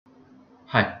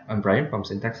Hi, I'm Brian from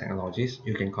Syntax Technologies.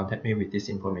 You can contact me with this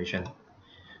information.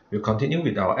 We'll continue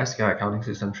with our SQL accounting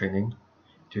system training.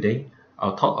 Today,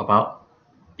 I'll talk about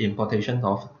importation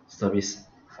of service,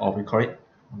 or we call it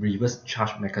reverse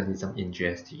charge mechanism in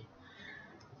GST.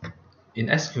 In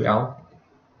SQL,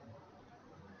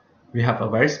 we have a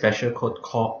very special code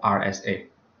called RSA.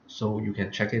 So you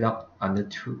can check it out under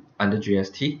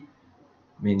GST,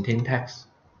 maintain tax.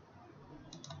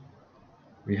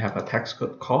 We have a tax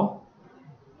code called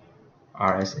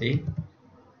RSA,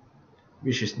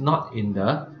 which is not in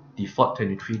the default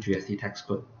 23 GST tax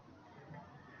code.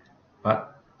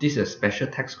 But this is a special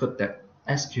tax code that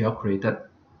SQL created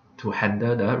to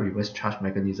handle the reverse charge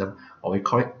mechanism, or we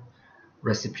call it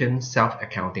recipient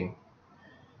self-accounting.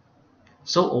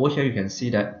 So over here you can see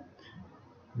that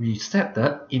we set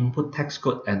the input tax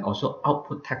code and also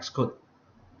output tax code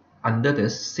under the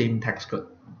same tax code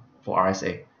for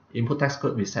RSA. Input tax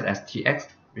code we set as TX,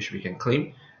 which we can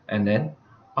claim, and then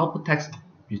output tax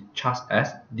we charge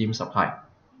as deemed supply.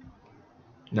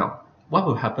 Now, what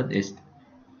will happen is,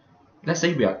 let's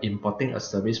say we are importing a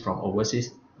service from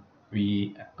overseas.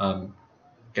 We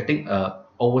getting a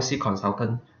overseas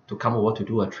consultant to come over to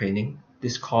do a training.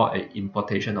 This is called an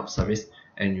importation of service,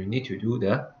 and you need to do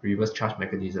the reverse charge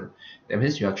mechanism. That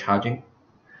means you are charging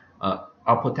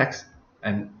output tax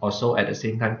and also at the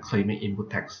same time claiming input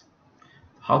tax.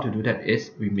 How to do that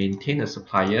is we maintain a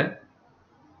supplier,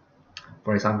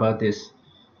 for example this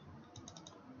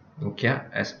Nokia,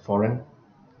 as foreign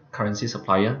currency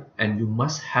supplier, and you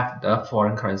must have the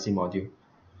foreign currency module.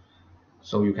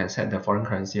 So you can set the foreign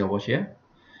currency over here.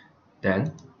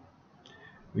 Then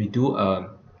we do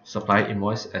a supply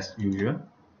invoice as usual.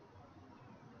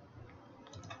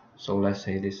 So let's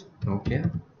say this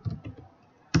Nokia.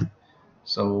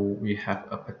 So we have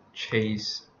a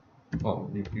purchase, or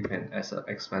you can as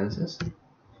expenses.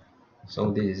 So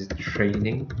this is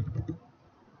training.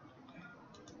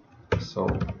 So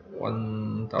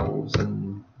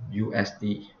 1000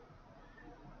 USD.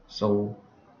 So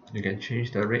you can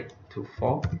change the rate to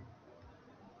 4.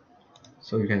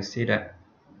 So you can see that,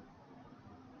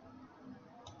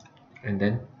 and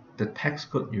then the tax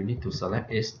code you need to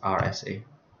select is RSA.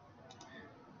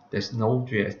 There's no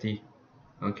GST.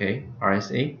 Okay,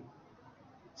 RSA,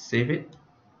 save it.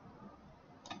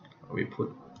 We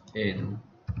put in,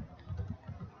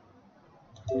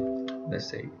 let's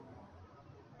say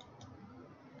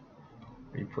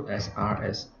we put as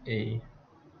RSA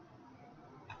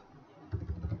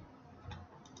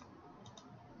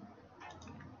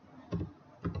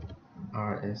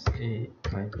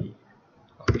IP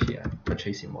up here,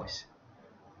 purchase invoice.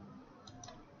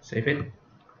 Save it.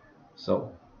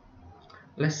 So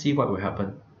let's see what will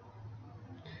happen.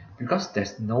 Because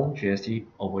there's no GST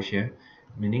over here,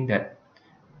 meaning that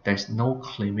there's no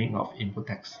claiming of input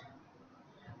tax.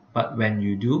 But when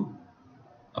you do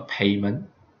a payment,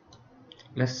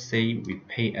 let's say we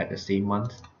pay at the same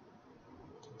month.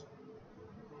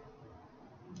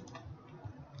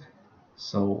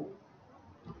 So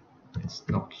it's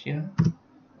not here.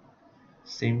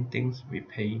 Same things we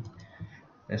pay.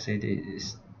 Let's say this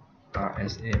is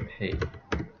RSA pay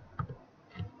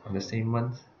on the same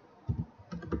month.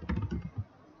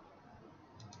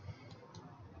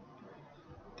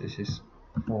 This is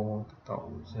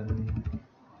 4,000.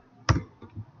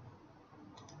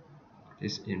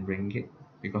 This in ringgit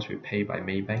because we pay by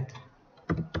Maybank.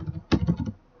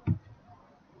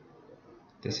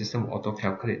 The system will auto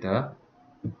calculate the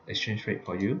exchange rate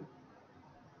for you.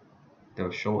 They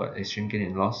will show an exchange gain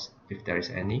and loss if there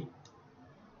is any.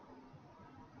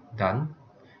 Done.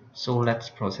 So let's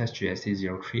process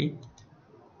GST03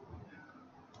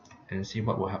 and see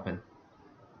what will happen.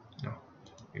 Now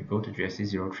we go to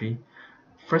GST03.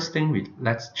 First thing,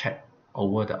 let's check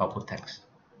over the output tax.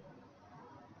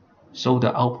 So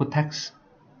the output tax,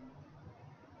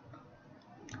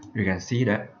 you can see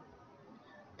that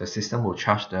the system will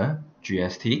charge the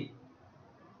GST.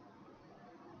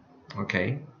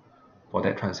 Okay, for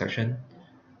that transaction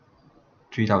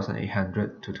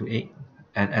 3,800 to 28,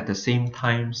 and at the same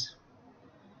times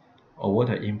over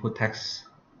the input tax,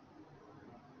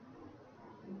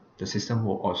 the system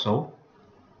will also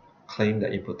claim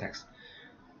the input tax.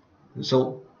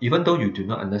 So even though you do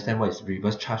not understand what is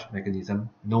reverse charge mechanism,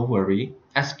 no worry,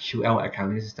 SQL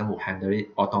accounting system will handle it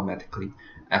automatically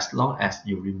as long as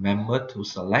you remember to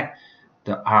select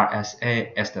the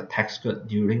RSA as the tax code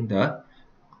during the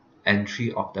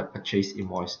entry of the purchase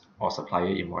invoice or supplier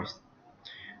invoice.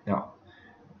 Now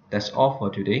that's all for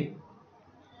today.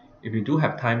 If you do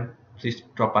have time, please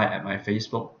drop by at my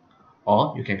Facebook,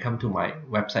 or you can come to my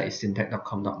website,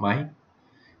 syntax.com.my.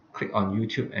 click on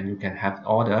YouTube and you can have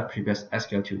all the previous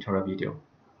SQL tutorial video.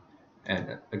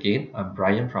 And again, I'm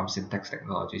Brian from Syntax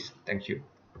Technologies. Thank you.